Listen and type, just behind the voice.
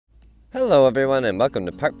Hello everyone and welcome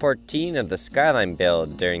to part 14 of the Skyline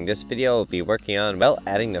build. During this video we'll be working on, well,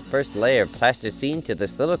 adding the first layer of plasticine to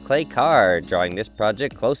this little clay car, drawing this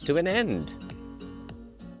project close to an end.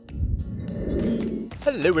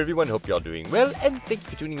 Hello everyone, hope you're all doing well, and thank you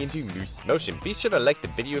for tuning into Moose Motion. Be sure to like the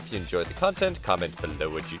video if you enjoyed the content, comment below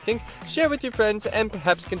what you think, share with your friends, and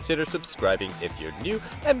perhaps consider subscribing if you're new,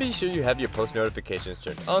 and be sure you have your post notifications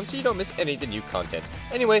turned on so you don't miss any of the new content.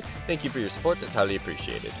 Anyway, thank you for your support, it's highly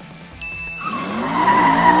appreciated.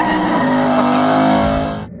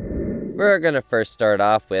 We're gonna first start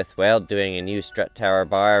off with, well, doing a new strut tower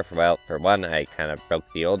bar. Well, for one, I kind of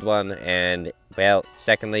broke the old one, and, well,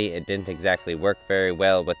 secondly, it didn't exactly work very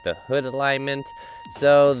well with the hood alignment.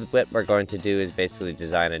 So what we're going to do is basically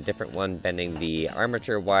design a different one, bending the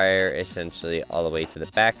armature wire essentially all the way to the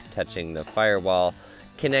back, touching the firewall,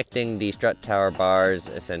 connecting the strut tower bars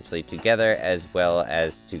essentially together, as well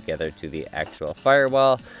as together to the actual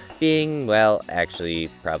firewall, being, well, actually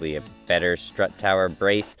probably a better strut tower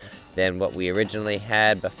brace than what we originally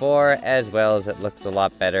had before, as well as it looks a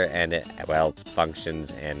lot better and it, well,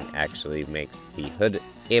 functions and actually makes the hood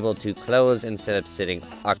able to close instead of sitting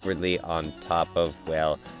awkwardly on top of,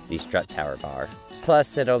 well, the strut tower bar.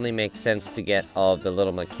 Plus, it only makes sense to get all of the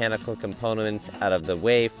little mechanical components out of the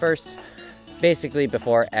way first, basically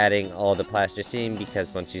before adding all the plasticine,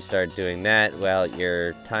 because once you start doing that, well,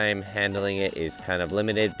 your time handling it is kind of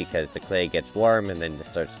limited because the clay gets warm and then it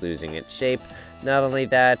starts losing its shape. Not only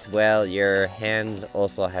that, well, your hands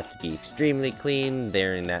also have to be extremely clean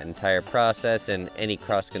during that entire process, and any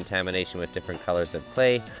cross-contamination with different colors of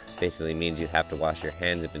clay basically means you have to wash your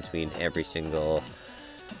hands in between every single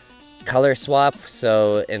color swap.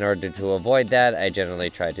 So in order to avoid that, I generally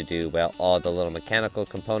try to do, well, all the little mechanical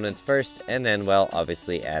components first, and then, well,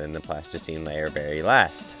 obviously add in the plasticine layer very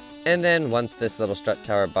last. And then once this little strut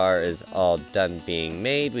tower bar is all done being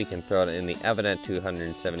made, we can throw it in the oven at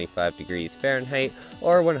 275 degrees Fahrenheit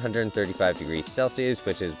or 135 degrees Celsius,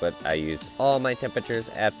 which is what I use all my temperatures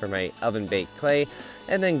at for my oven baked clay,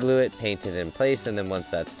 and then glue it, paint it in place. And then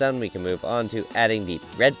once that's done, we can move on to adding the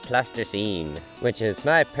red plasticine, which is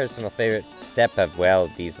my personal favorite step of, well,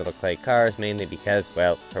 these little clay cars, mainly because,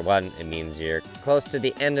 well, for one, it means you're close to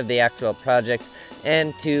the end of the actual project,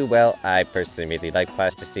 and two, well, I personally really like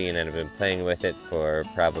plasticine and have been playing with it for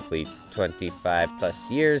probably 25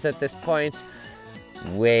 plus years at this point.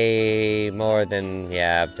 Way more than,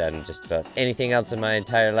 yeah, I've done just about anything else in my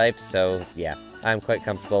entire life, so yeah, I'm quite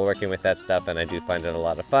comfortable working with that stuff and I do find it a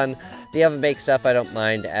lot of fun. The oven baked stuff I don't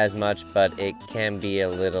mind as much, but it can be a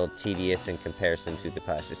little tedious in comparison to the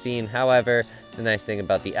plasticine. However, the nice thing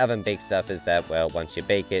about the oven baked stuff is that, well, once you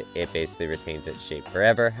bake it, it basically retains its shape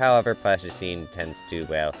forever. However, plasticine tends to,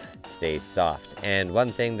 well, stay soft. And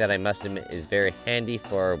one thing that I must admit is very handy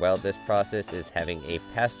for, well, this process is having a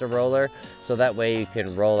pasta roller, so that way you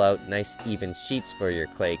can roll out nice even sheets for your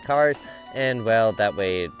clay cars, and, well, that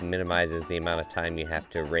way it minimizes the amount of time you have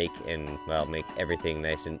to rake and, well, make everything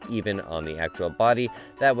nice and even on the actual body.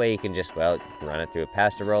 That way you can just, well, run it through a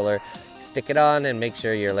pasta roller, stick it on, and make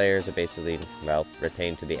sure your layers are basically, well,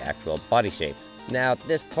 retained to the actual body shape. Now, at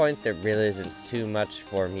this point, there really isn't too much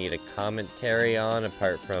for me to commentary on,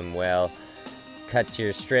 apart from, well, cut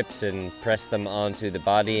your strips and press them onto the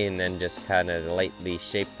body, and then just kind of lightly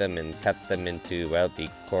shape them and cut them into, well, the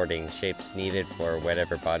according shapes needed for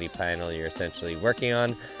whatever body panel you're essentially working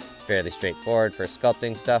on. It's fairly straightforward for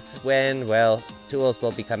sculpting stuff when, well, tools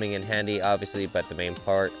will be coming in handy, obviously, but the main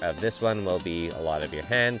part of this one will be a lot of your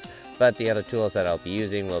hands. But the other tools that I'll be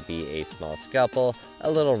using will be a small scalpel, a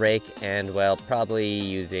little rake, and, well, probably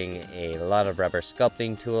using a lot of rubber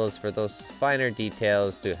sculpting tools for those finer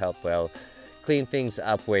details to help, well, clean things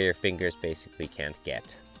up where your fingers basically can't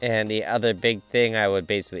get. And the other big thing I would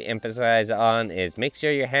basically emphasize on is make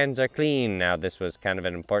sure your hands are clean. Now, this was kind of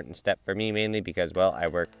an important step for me, mainly because, well, I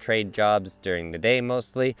work trade jobs during the day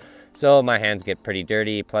mostly, so my hands get pretty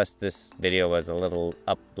dirty. Plus, this video was a little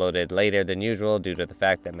uploaded later than usual due to the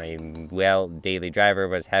fact that my, well, daily driver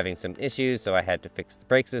was having some issues, so I had to fix the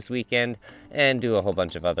brakes this weekend and do a whole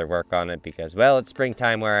bunch of other work on it because, well, it's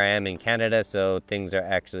springtime where I am in Canada, so things are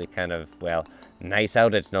actually kind of, well, nice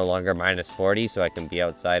out. It's no longer minus 40, so I can be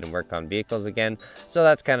outside and work on vehicles again, so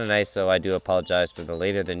that's kind of nice. So I do apologize for the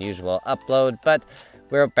later than usual upload, but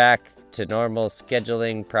we're back to normal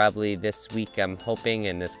scheduling probably this week, I'm hoping,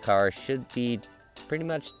 and this car should be pretty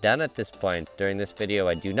much done at this point. During this video,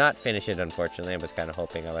 I do not finish it, unfortunately. I was kind of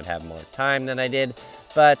hoping I would have more time than I did,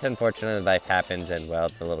 but unfortunately life happens, and well,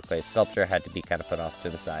 the little clay sculpture had to be kind of put off to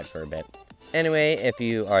the side for a bit. Anyway, if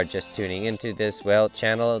you are just tuning into this, well,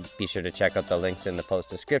 channel, be sure to check out the links in the post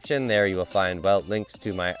description. There you will find, well, links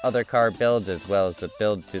to my other car builds, as well as the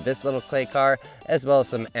build to this little clay car, as well as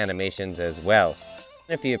some animations as well.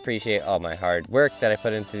 If you appreciate all my hard work that I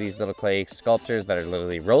put into these little clay sculptures that are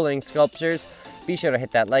literally rolling sculptures, be sure to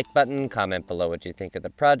hit that like button, comment below what you think of the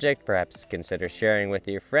project, perhaps consider sharing with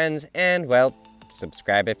your friends, and, well,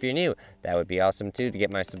 subscribe if you're new. That would be awesome too, to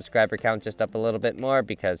get my subscriber count just up a little bit more,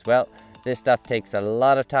 because, well, this stuff takes a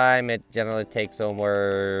lot of time. It generally takes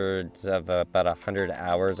upwards of about 100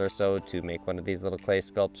 hours or so to make one of these little clay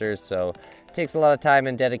sculptures, so it takes a lot of time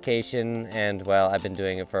and dedication, and, well, I've been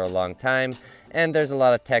doing it for a long time, and there's a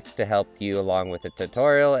lot of text to help you along with the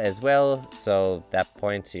tutorial as well, so at that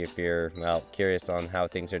point, if you're, well, curious on how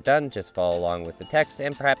things are done, just follow along with the text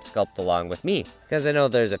and perhaps sculpt along with me, because I know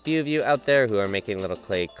there's a few of you out there who are making little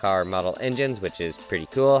clay car model engines, which is pretty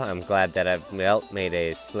cool. I'm glad that I've, well, made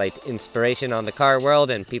a slight inspiration on the car world,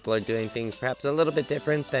 and people are doing things perhaps a little bit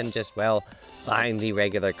different than just, well, buying the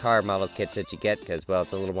regular car model kits that you get, because, well,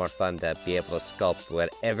 it's a little more fun to be able to sculpt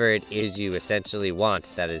whatever it is you essentially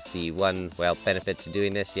want. That is the one, well, benefit to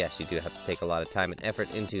doing this. Yes, you do have to take a lot of time and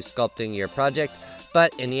effort into sculpting your project,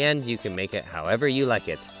 but in the end, you can make it however you like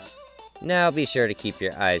it. Now be sure to keep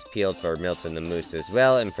your eyes peeled for Milton the Moose as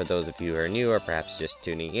well, and for those of you who are new or perhaps just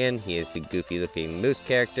tuning in, he is the goofy looking moose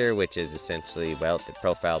character, which is essentially, well, the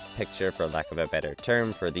profile picture, for lack of a better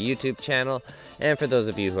term, for the YouTube channel. And for those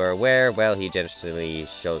of you who are aware, well, he generally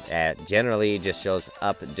just shows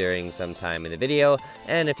up during some time in the video,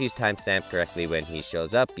 and if you timestamp correctly when he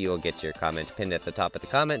shows up, you will get your comment pinned at the top of the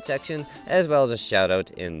comment section, as well as a shout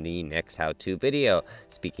out in the next how-to video.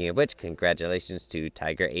 Speaking of which, congratulations to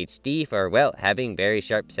Tiger HD for, well, having very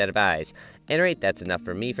sharp set of eyes. Anyway, that's enough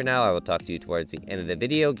for me for now. I will talk to you towards the end of the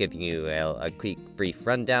video, giving you, well, a quick brief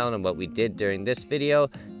rundown on what we did during this video,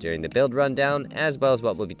 during the build rundown, as well as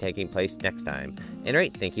what will be taking place next time. Anyway,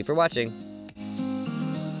 thank you for watching.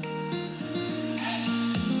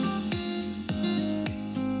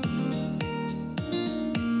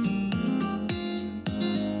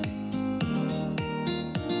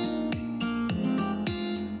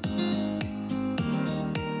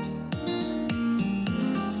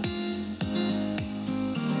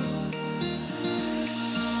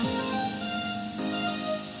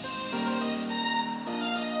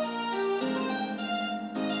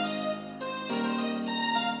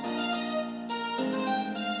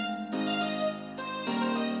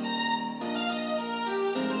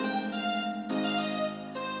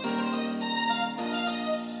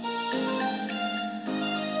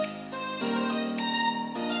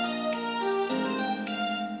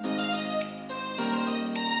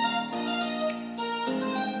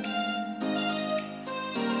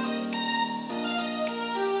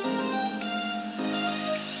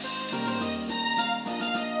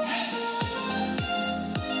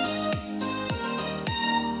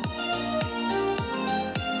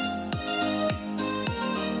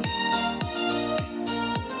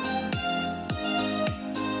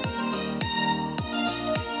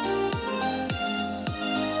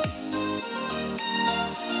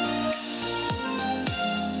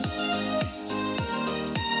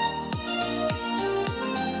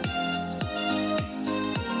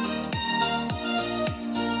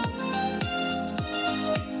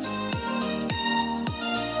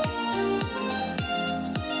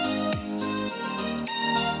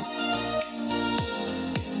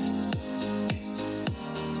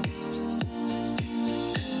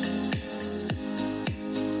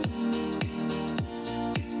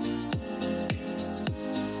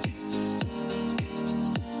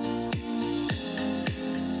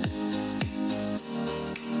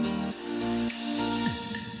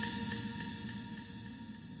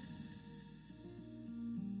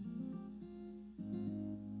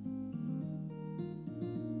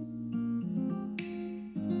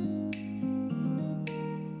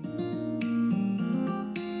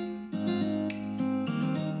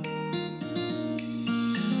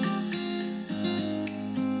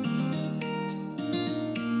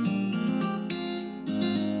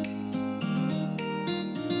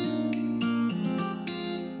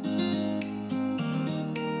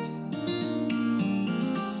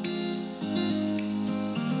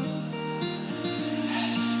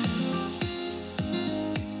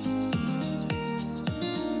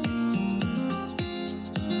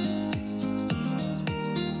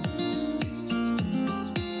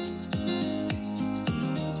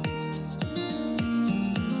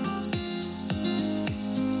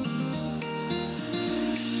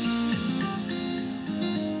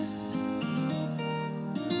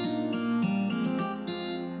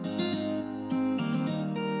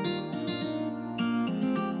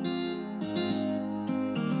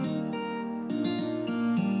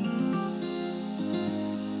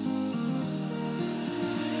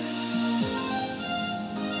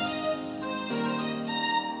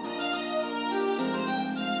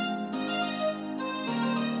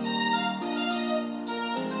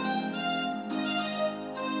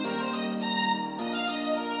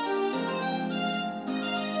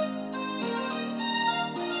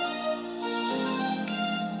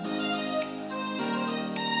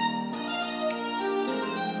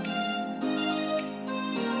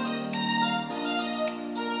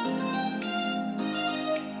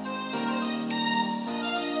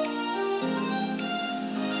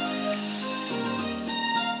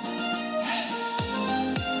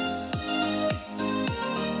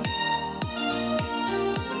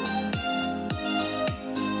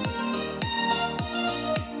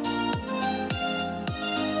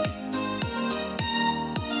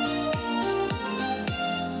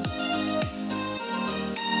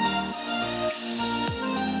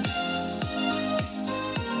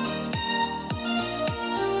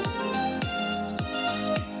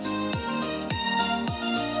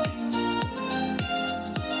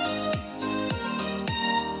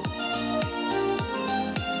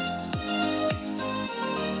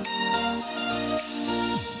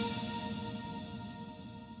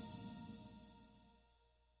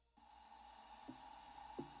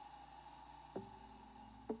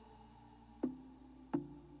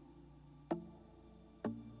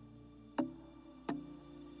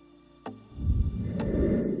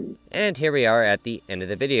 And here we are at the end of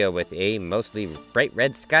the video with a mostly bright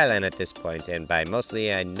red Skyline at this point. And by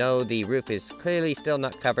mostly, I know the roof is clearly still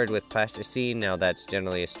not covered with Plasticine. Now that's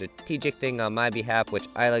generally a strategic thing on my behalf, which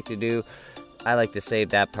I like to do. I like to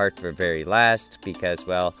save that part for very last because,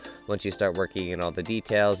 well, once you start working in all the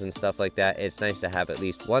details and stuff like that, it's nice to have at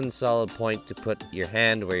least one solid point to put your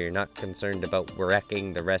hand where you're not concerned about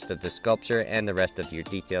wrecking the rest of the sculpture and the rest of your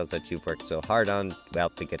details that you've worked so hard on,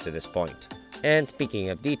 well, to get to this point. And speaking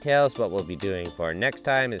of details, what we'll be doing for next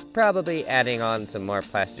time is probably adding on some more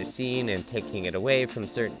Plasticine and taking it away from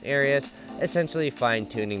certain areas, essentially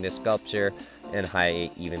fine-tuning the sculpture in high,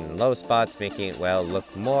 even low spots, making it, well,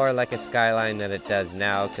 look more like a Skyline than it does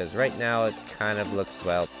now, because right now it kind of looks,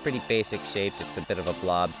 well, pretty basic shaped. It's a bit of a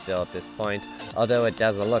blob still at this point, although it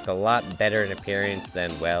does look a lot better in appearance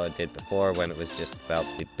than, well, it did before when it was just, well,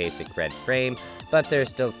 the basic red frame, but there's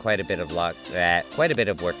still quite a bit of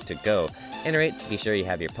work to go. At any rate, be sure you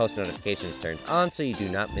have your post notifications turned on so you do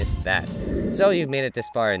not miss that. So you've made it this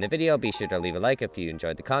far in the video, be sure to leave a like if you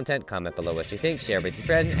enjoyed the content, comment below what you think, share with your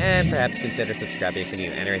friends, and perhaps consider subscribing if you're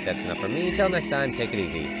new. At any rate, that's enough from me. Until next time, take it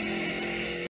easy.